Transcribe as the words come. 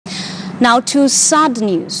Now to sad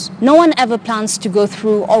news. No one ever plans to go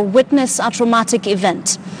through or witness a traumatic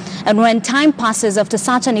event. And when time passes after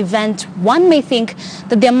such an event, one may think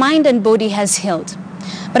that their mind and body has healed.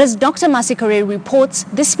 But as Dr. Korir reports,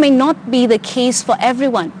 this may not be the case for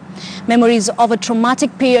everyone. Memories of a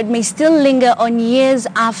traumatic period may still linger on years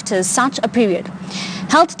after such a period.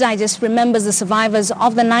 Health Digest remembers the survivors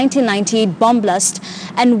of the 1998 bomb blast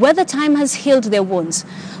and whether time has healed their wounds.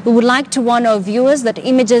 We would like to warn our viewers that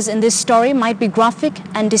images in this story might be graphic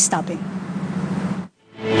and disturbing.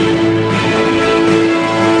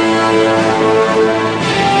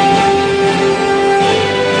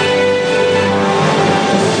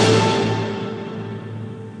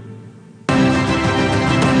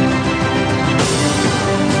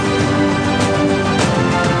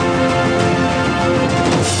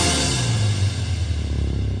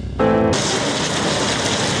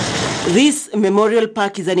 This memorial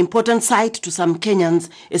park is an important site to some Kenyans,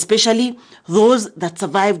 especially those that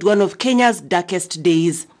survived one of Kenya's darkest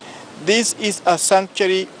days. This is a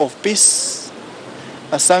sanctuary of peace,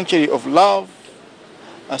 a sanctuary of love,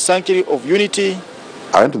 a sanctuary of unity.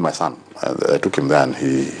 I went with my son. I took him there and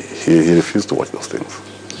he refused to watch those things.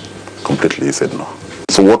 Completely, he said no.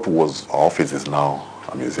 So what was our office is now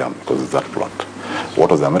a museum because it's that plot.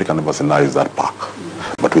 What was the American Embassy now is that park,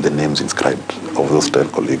 but with the names inscribed of those 10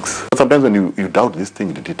 colleagues. Sometimes when you doubt this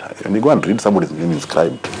thing, when you go and read somebody's name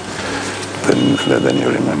inscribed, then you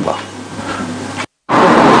remember.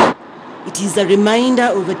 It is a reminder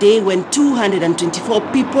of a day when 224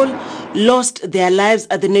 people lost their lives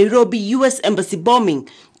at the Nairobi U.S. Embassy bombing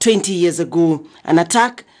 20 years ago, an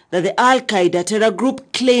attack that the Al-Qaeda terror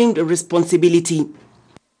group claimed responsibility.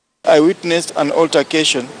 I witnessed an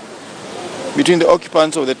altercation between the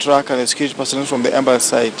occupants of the truck and the security personnel from the embassy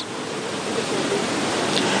side.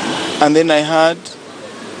 And then I heard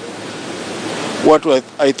what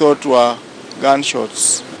I thought were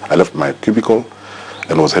gunshots. I left my cubicle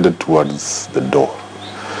and was headed towards the door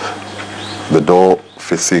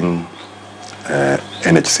facing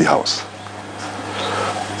NHC house.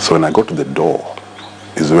 So when I got to the door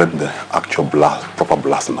is when the actual blast, proper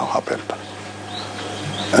blast now happened.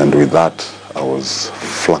 And with that, I was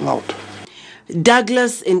flung out.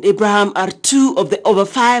 Douglas and Abraham are two of the over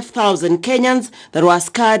 5,000 Kenyans that were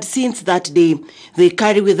scarred since that day. They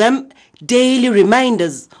carry with them daily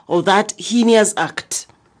reminders of that heinous act.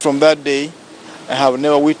 From that day, I have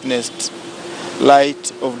never witnessed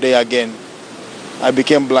light of day again. I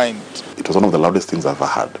became blind. It was one of the loudest things I've ever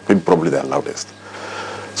heard, maybe probably the loudest.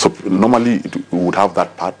 So normally we would have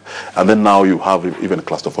that part, and then now you have even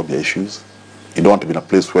claustrophobia issues. You don't want to be in a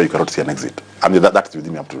place where you cannot see an exit. I mean, that's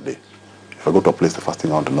within me up to today. If I go to a place, the first thing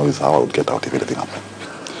I want to know is how I would get out if anything happened.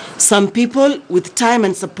 Some people with time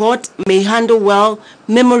and support may handle well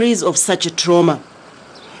memories of such a trauma.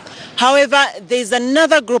 However, there is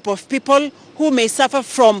another group of people who may suffer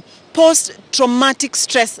from post-traumatic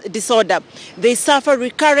stress disorder. They suffer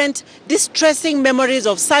recurrent, distressing memories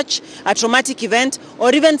of such a traumatic event,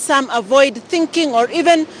 or even some avoid thinking or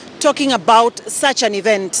even talking about such an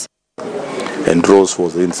event. And Rose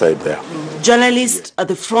was inside there. Journalists at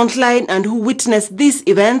the front line and who witness these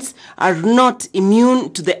events are not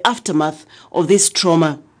immune to the aftermath of this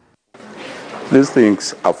trauma. These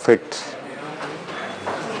things affect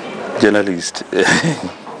journalists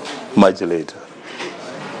much later.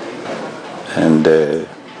 And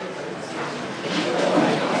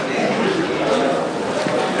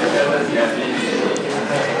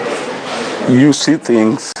you see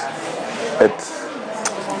things at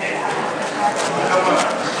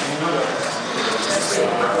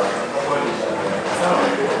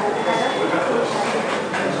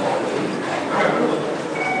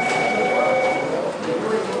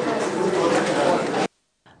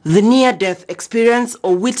the near-death experience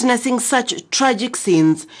or witnessing such tragic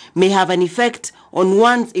scenes may have an effect on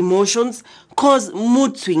one's emotions, cause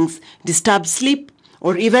mood swings, disturb sleep,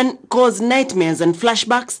 or even cause nightmares and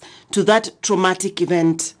flashbacks to that traumatic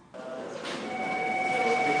event.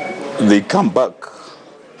 they come back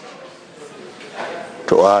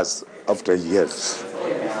to us after years.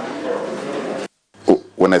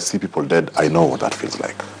 When I see people dead, I know what that feels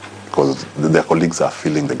like. Because their colleagues are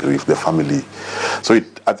feeling the grief, their family. So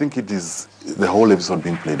I think it is the whole episode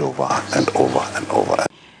being played over and over and over.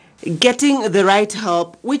 Getting the right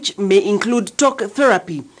help, which may include talk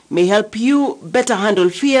therapy, may help you better handle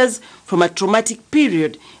fears from a traumatic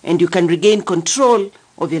period, and you can regain control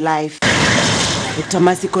of your life. Dr.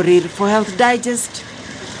 Korir for Health Digest,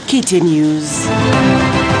 KTN News.